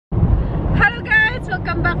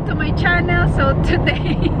welcome back to my channel. So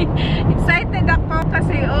today, excited ako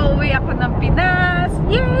kasi uuwi ako ng Pinas.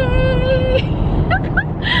 Yay!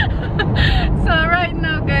 So right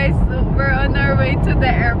now guys, we're on our way to the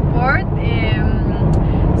airport.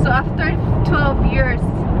 So after 12 years,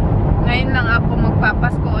 ngayon lang ako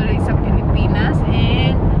magpapasko ulit sa Pilipinas.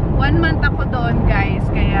 And 1 month ako doon guys.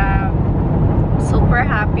 Kaya super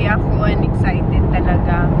happy ako and excited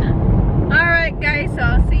talaga. Alright guys, so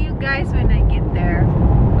I'll see you guys when I get there.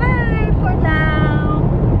 Bye for now!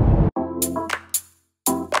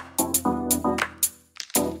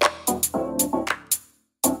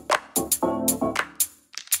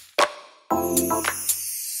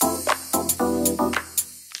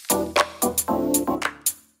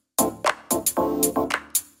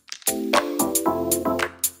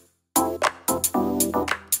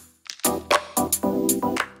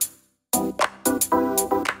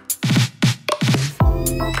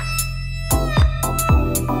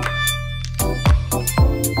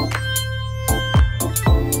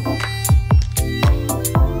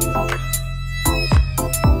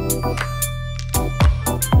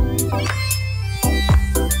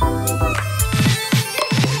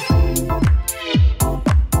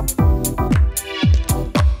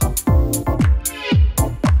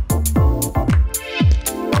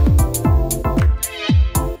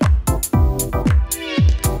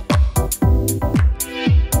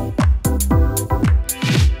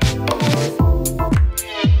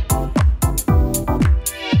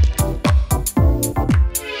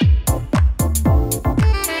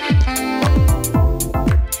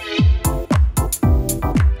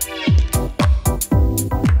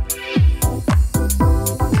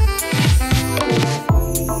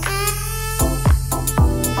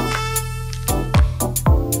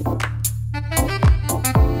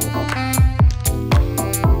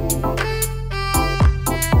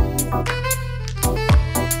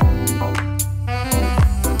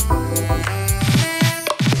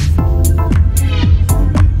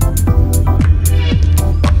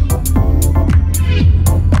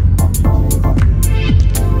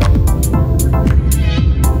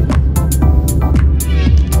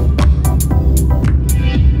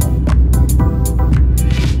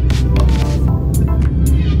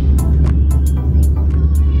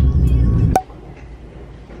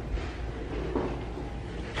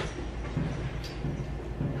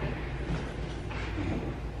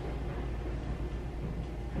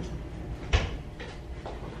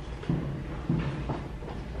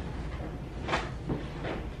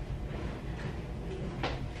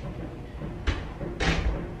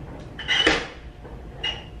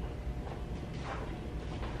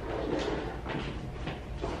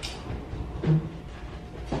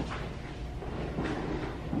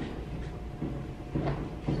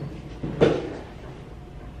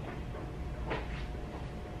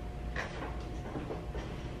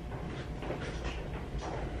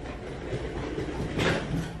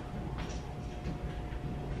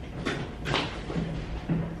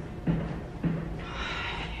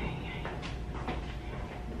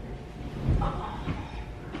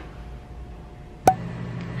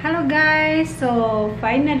 Hello guys! So,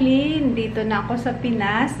 finally, dito na ako sa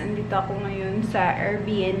Pinas. Andito ako ngayon sa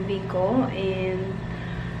Airbnb ko. And,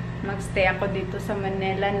 magstay ako dito sa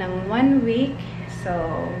Manila ng 1 week. So,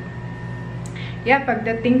 yeah,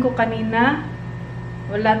 pagdating ko kanina,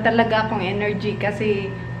 wala talaga akong energy kasi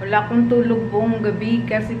wala akong tulog buong gabi.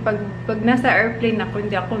 Kasi pag nasa airplane ako,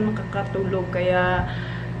 hindi ako nakakatulog. Kaya,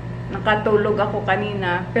 nakatulog ako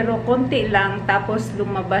kanina. Pero konti lang, tapos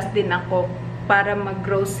lumabas din ako para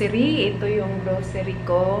mag-grocery. Ito yung grocery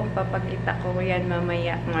ko. Papakita ko yan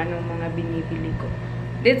mamaya kung anong mga binibili ko.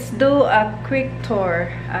 Let's do a quick tour.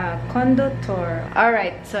 Condo tour.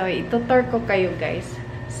 Alright, so ito-tour ko kayo guys.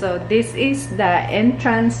 So, this is the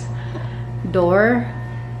entrance door.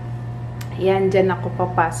 Yan, dyan ako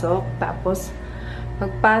papasok. Tapos,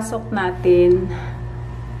 pagpasok natin,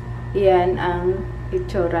 yan ang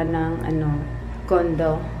itsura ng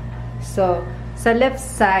condo. So, sa left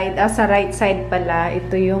side, sa right side pala,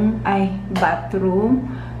 ito yung, bathroom.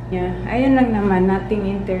 Yeah. Ayun lang naman, nothing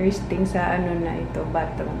interesting sa na ito,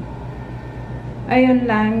 bathroom. Ayun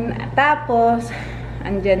lang. Tapos,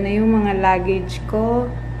 andyan na yung mga luggage ko.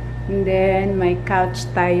 And then, may couch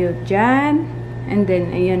tayo dyan. And then,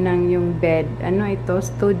 ayun lang yung bed. Ito?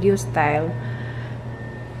 Studio style.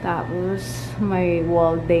 Tapos, may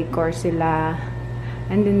wall decor sila.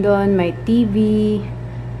 And then doon, may TV.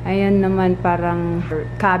 Ayan naman parang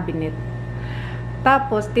cabinet.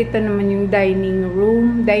 Tapos, dito naman yung dining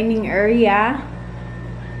room, dining area.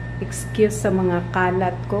 Excuse sa mga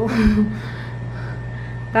kalat ko.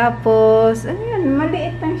 Tapos, ayan,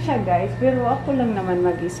 maliit lang siya guys. Pero ako lang naman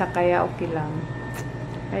mag-isa, kaya okay lang.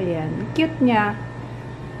 Ayan, cute niya.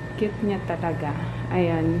 Cute niya talaga.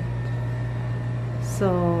 Ayan. So,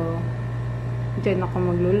 dyan ako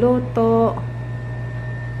magluluto.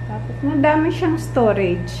 Tapos, madami siyang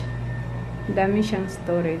storage. Madami siyang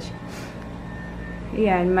storage.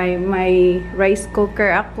 Ayan, may rice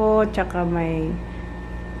cooker ako, tsaka may,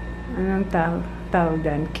 anong tawag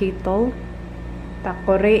dan? Kettle.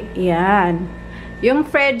 Takore. Ayan. Yung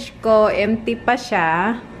fridge ko, empty pa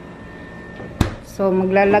siya. So,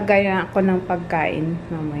 maglalagay na ako ng pagkain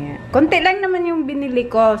mamaya. Konti lang naman yung binili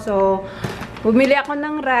ko. So, bumili ako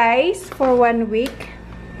ng rice for 1 week.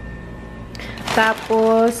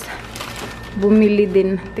 Tapos, bumili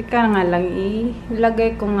din. Teka nga lang,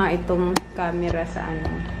 ilagay ko nga itong camera sa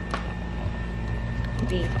ano.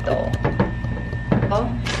 Dito.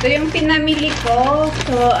 So, yung pinamili ko,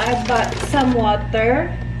 so, I bought some water.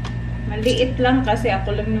 Maliit lang kasi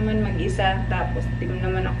ako lang naman mag-isa. Tapos, di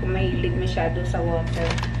naman ako mahilig masyado sa water.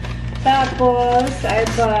 Tapos, I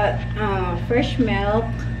bought fresh milk.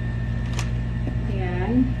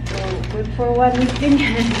 Yan. So, good for 1 week din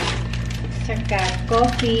yan. Tsaka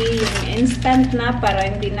coffee, yung instant na para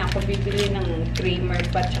hindi na ako bibili ng creamer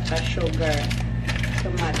pa tsaka sugar.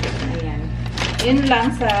 Automatic na yan. Yun lang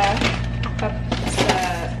sa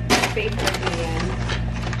paper na yan.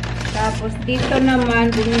 Tapos dito naman,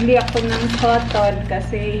 bumili ako ng cotton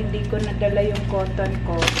kasi hindi ko nadala yung cotton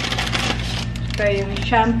ko. Ito yung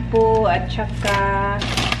shampoo at tsaka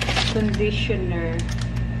conditioner.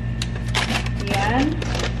 Yan.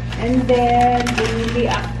 And then, bumili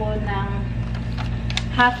ako ng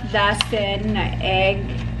half dozen na egg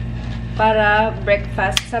para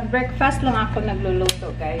breakfast. Sa breakfast lang ako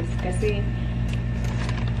nagluluto, guys. Kasi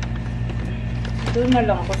doon na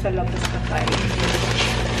lang ako sa labas kakain.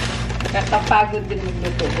 Kakapagod din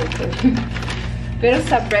magluto-luto. Pero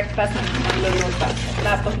sa breakfast nagluluto ako.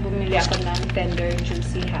 Tapos bumili ako ng tender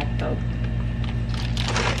juicy hotdog.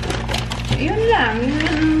 Yun lang. Yun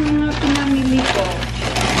ang mga pinamili ko.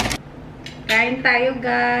 Kain tayo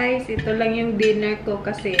guys. Ito lang yung dinner ko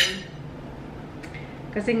kasi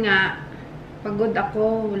nga pagod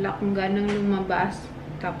ako. Wala akong ganang lumabas.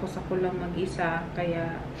 Tapos ako lang mag-isa.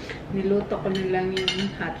 Kaya niluto ko na lang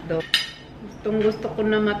yung hotdog. Gusto ko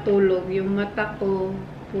na matulog. Yung mata ko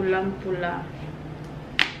pulang-pula.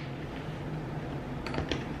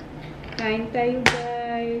 Kain tayo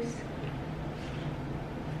guys.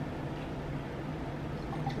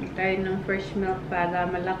 Tayo ng fresh milk para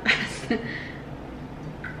malakas.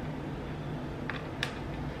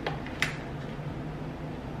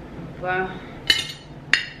 Wow.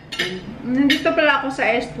 Nandito pala ako sa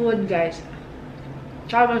S-Food, guys.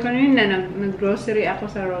 Tapos kanina nag-grocery ako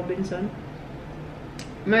sa Robinson.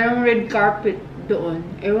 Mayroong red carpet doon.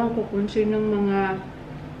 Ewan ko kung sinong mga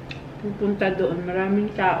pupunta doon.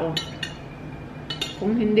 Maraming tao.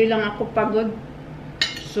 Kung hindi lang ako pagod,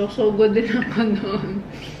 susugod din ako doon.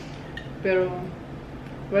 Pero,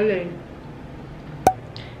 wala eh.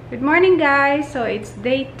 Good morning guys! So, it's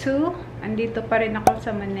day 2. Andito pa rin ako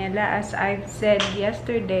sa Manila. As I've said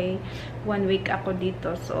yesterday, 1 week ako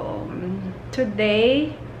dito. So,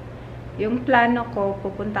 today, yung plano ko,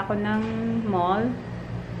 pupunta ako ng mall.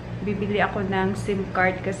 Bibili ako ng SIM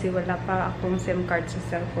card kasi wala pa akong SIM card sa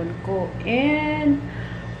cellphone ko. And,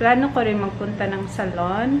 plano ko rin magpunta ng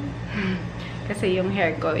salon. Kasi yung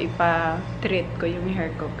hair ko, ipa-treat ko yung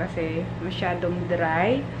hair ko kasi masyadong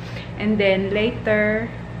dry. And then, later,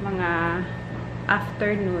 mga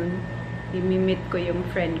afternoon, imimit ko yung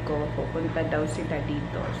friend ko. Pupunta daw sila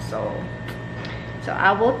dito. So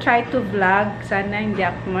I will try to vlog. Sana hindi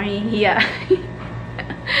ako mahihiya.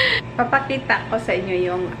 Papakita ko sa inyo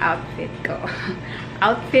yung outfit ko.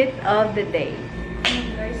 Outfit of the day.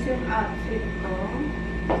 Guys, yung outfit ko.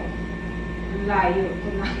 Layo ko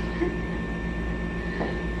na.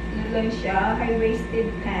 Lang siya, high-waisted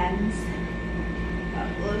pants.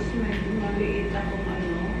 Tapos, medyo maliit akong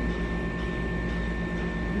ano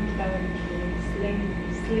tawag ito,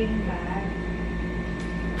 sling bag.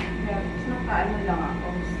 Tapos, nakaano lang ako.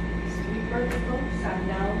 Slipper ko,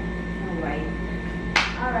 sandal na white.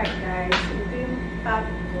 Alright guys, ito yung top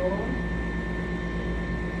ko.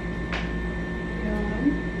 Yun.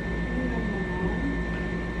 Yun naman.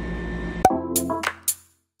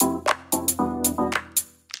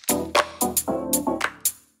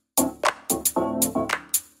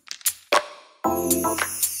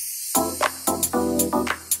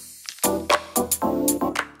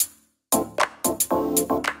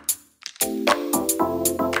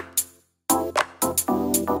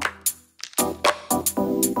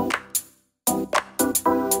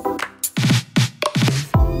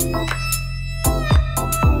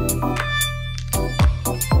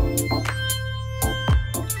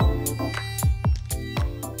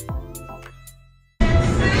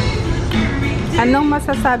 Anong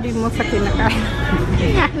masasabi mo sa kinakain?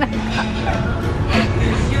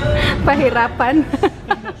 Pahirapan.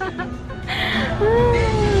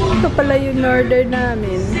 Ito pala yung order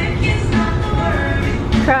namin.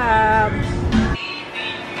 Crab.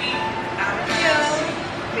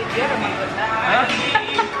 Video naman ko na.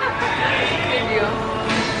 Video.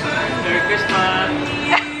 Merry Christmas.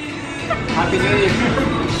 Happy New Year.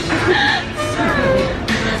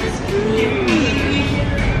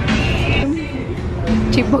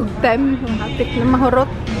 Chibog time. Hatik na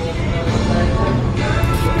mahurot.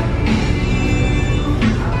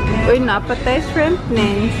 Uy, napatay shrimp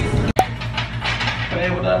names.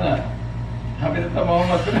 Kaya mo na na. Happy na ito mga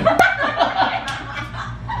mas.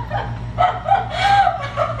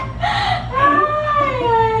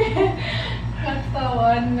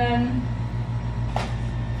 Nagtawanan.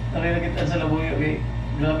 Nakita kita sa labuyo eh.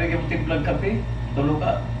 Grabe kayo timplag kape. Tulo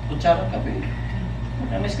ka. Kutsarang kape.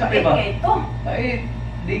 Namis kape ba? Ay, ito. Ay,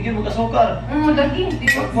 digin mo kasukar. Lagi.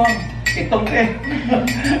 Wag mo. Itong eh.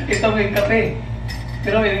 Itong yung kape.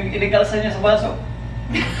 Pero inigalsa niya sa baso.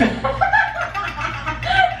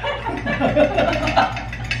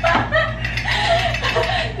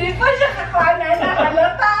 Di pa siya kakwana na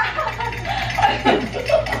halata.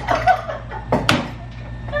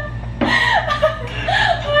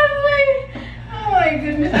 Oh my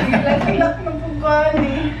goodness. Hilak na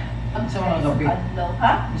pugani. Ano sa mga kape?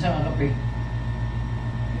 Ha? Ano sa mga kape?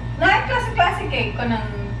 Klase cake ko ng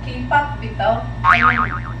K-pop bitaw.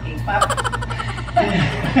 K-pop.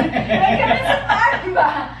 Ay, ganun sa paan ba?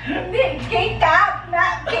 Hindi, K-pop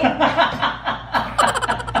na cake.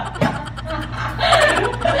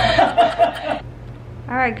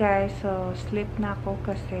 Alright guys, so sleep na ako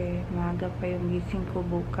kasi maaga pa yung gising ko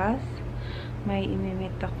bukas. May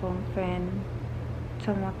imimit akong friend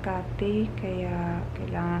sa Makati, kaya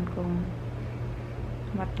kailangan kong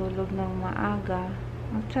matulog ng maaga.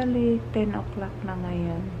 Actually, 10 o'clock na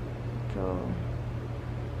ngayon. So,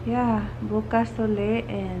 yeah, bukas uli,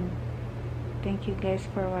 and thank you guys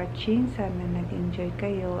for watching. Sana nag-enjoy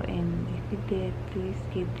kayo, and if you did, please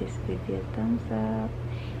give this video a thumbs up,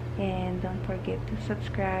 and don't forget to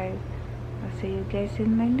subscribe. I'll see you guys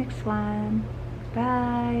in my next one.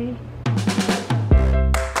 Bye!